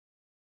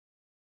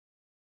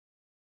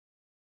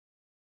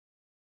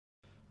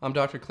I'm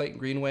Dr. Clayton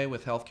Greenway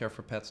with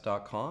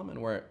healthcareforpets.com,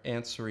 and we're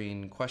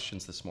answering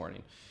questions this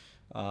morning.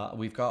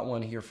 We've got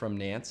one here from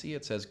Nancy.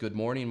 It says, "Good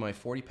morning. My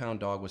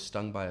 40-pound dog was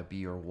stung by a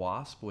bee or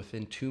wasp.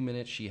 Within 2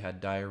 minutes, she had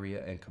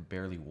diarrhea and could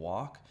barely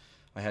walk.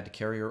 I had to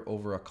carry her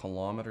over 1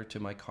 kilometer to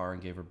my car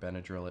and gave her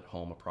Benadryl at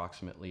home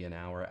approximately an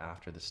hour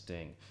after the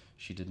sting.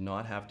 She did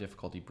not have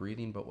difficulty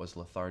breathing, but was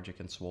lethargic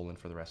and swollen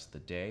for the rest of the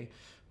day.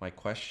 My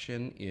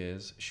question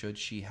is, should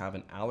she have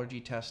an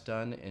allergy test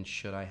done, and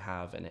should I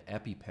have an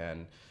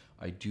EpiPen?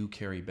 I do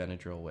carry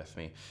Benadryl with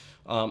me."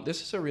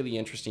 This is a really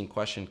interesting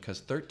question because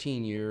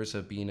 13 years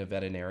of being a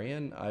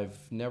veterinarian, I've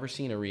never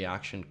seen a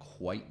reaction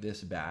quite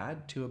this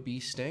bad to a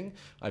bee sting.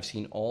 I've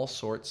seen all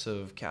sorts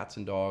of cats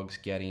and dogs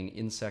getting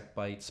insect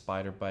bites,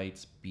 spider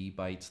bites, bee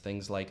bites,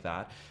 things like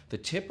that. The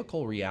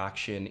typical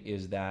reaction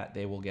is that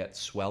they will get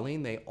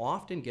swelling. They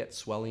often get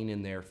swelling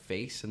in their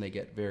face and they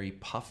get very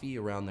puffy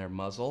around their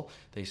muzzle.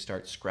 They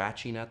start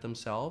scratching at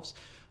themselves.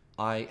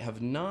 I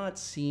have not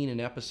seen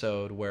an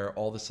episode where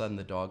all of a sudden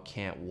the dog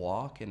can't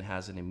walk and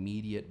has an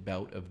immediate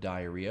bout of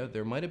diarrhea.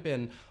 There might have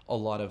been a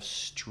lot of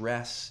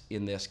stress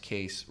in this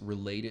case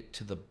related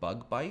to the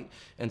bug bite,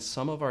 and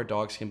some of our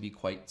dogs can be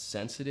quite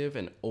sensitive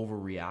and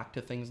overreact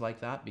to things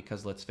like that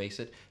because, let's face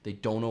it, they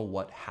don't know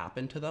what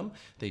happened to them.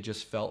 They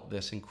just felt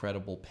this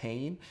incredible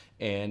pain,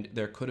 and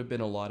there could have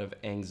been a lot of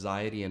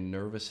anxiety and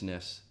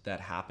nervousness that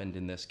happened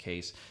in this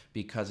case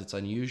because it's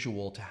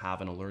unusual to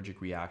have an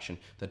allergic reaction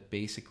that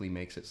basically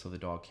makes it so the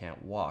dog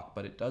can't walk,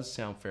 but it does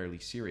sound fairly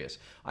serious.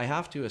 I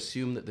have to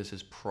assume that this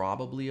is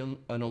probably an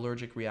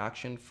allergic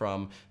reaction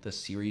from the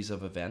series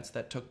of events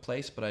that took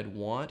place, but I'd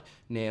want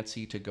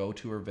Nancy to go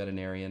to her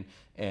veterinarian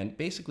and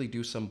basically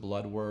do some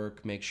blood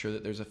work, make sure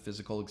that there's a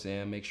physical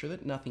exam, make sure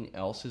that nothing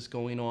else is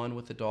going on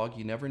with the dog.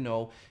 You never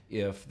know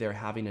if they're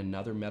having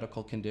another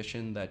medical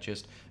condition that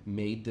just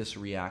made this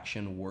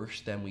reaction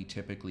worse than we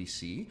typically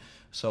see.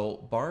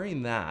 So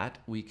barring that,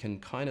 we can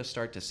kind of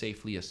start to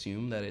safely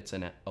assume that it's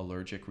an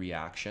allergic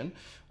reaction.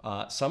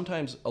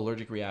 Sometimes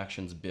allergic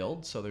reactions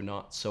build, so they're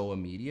not so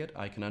immediate.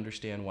 I can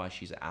understand why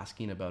she's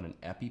asking about an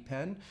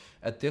EpiPen.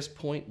 At this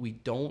point, we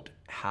don't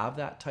have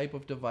that type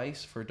of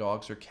device for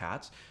dogs or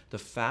cats. The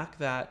fact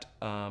that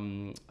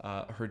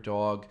her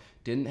dog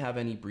didn't have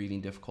any breathing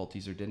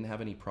difficulties or didn't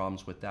have any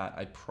problems with that,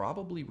 I'd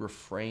probably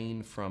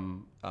refrain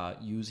from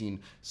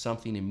using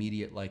something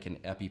immediate like an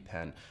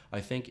EpiPen.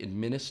 I think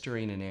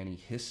administering an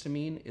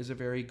antihistamine is a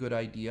very good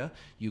idea.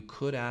 You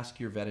could ask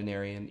your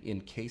veterinarian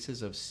in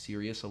cases of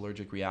serious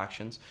allergic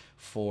reactions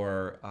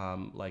for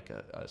like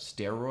a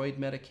steroid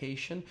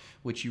medication,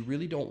 which you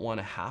really don't want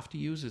to have to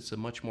use. It's a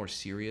much more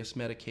serious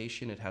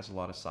medication. It has a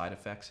lot of side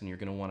effects, and you're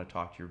going to want to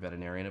talk to your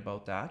veterinarian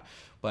about that.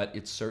 But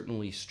it's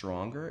certainly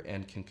stronger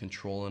and can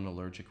control an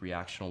allergic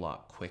reaction a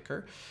lot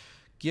quicker.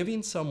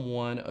 Giving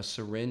someone a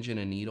syringe and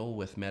a needle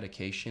with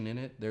medication in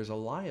it, there's a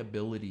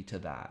liability to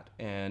that.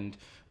 And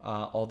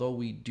although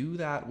we do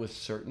that with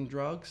certain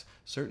drugs,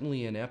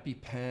 certainly an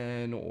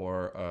EpiPen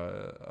or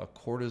a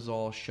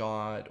cortisol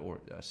shot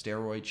or a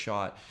steroid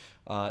shot,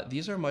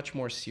 these are much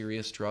more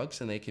serious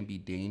drugs and they can be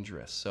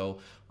dangerous. So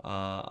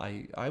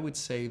I would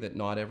say that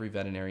not every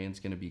veterinarian is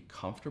going to be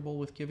comfortable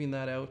with giving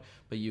that out,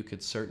 but you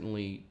could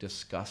certainly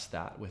discuss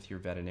that with your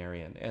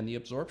veterinarian. And the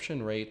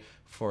absorption rate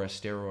for a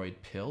steroid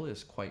pill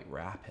is quite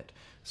rapid.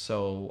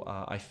 So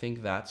I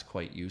think that's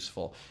quite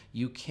useful.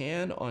 You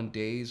can, on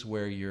days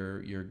where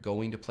you're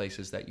going to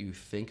places that you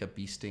think a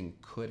bee sting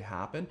could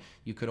happen,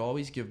 you could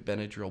always give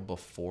Benadryl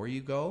before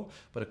you go.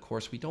 But of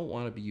course, we don't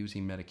want to be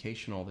using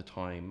medication all the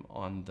time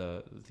on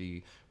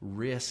the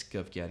risk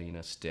of getting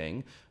a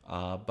sting.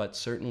 But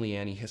certainly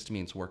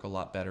antihistamines work a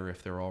lot better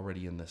if they're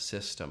already in the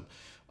system.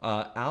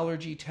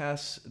 Allergy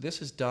tests,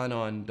 this is done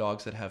on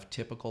dogs that have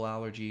typical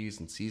allergies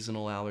and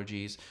seasonal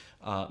allergies.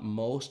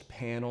 Most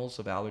panels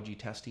of allergy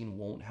testing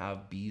won't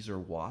have bees or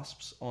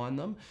wasps on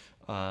them.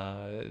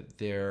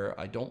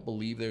 I don't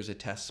believe there's a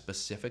test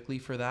specifically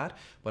for that,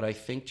 but I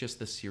think just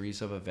the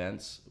series of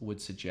events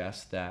would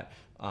suggest that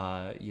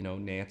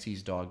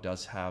Nancy's dog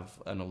does have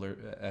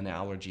an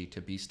allergy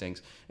to bee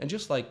stings. And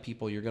just like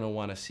people, you're going to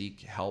want to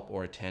seek help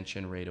or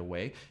attention right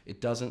away.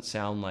 It doesn't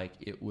sound like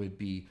it would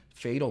be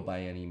fatal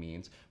by any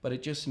means, but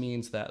it just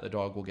means that the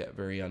dog will get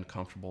very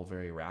uncomfortable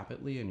very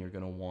rapidly, and you're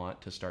going to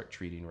want to start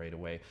treating right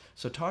away.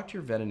 So talk to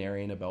your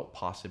veterinarian about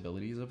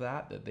possibilities of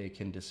that they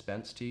can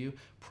dispense to you.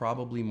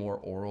 Probably more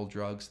oral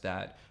drugs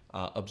that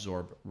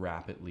absorb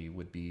rapidly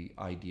would be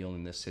ideal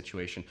in this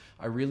situation.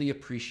 I really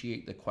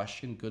appreciate the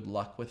question. Good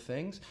luck with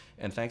things.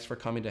 And thanks for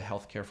coming to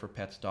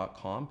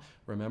healthcareforpets.com.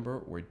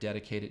 Remember, we're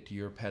dedicated to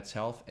your pet's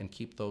health, and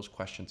keep those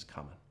questions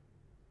coming.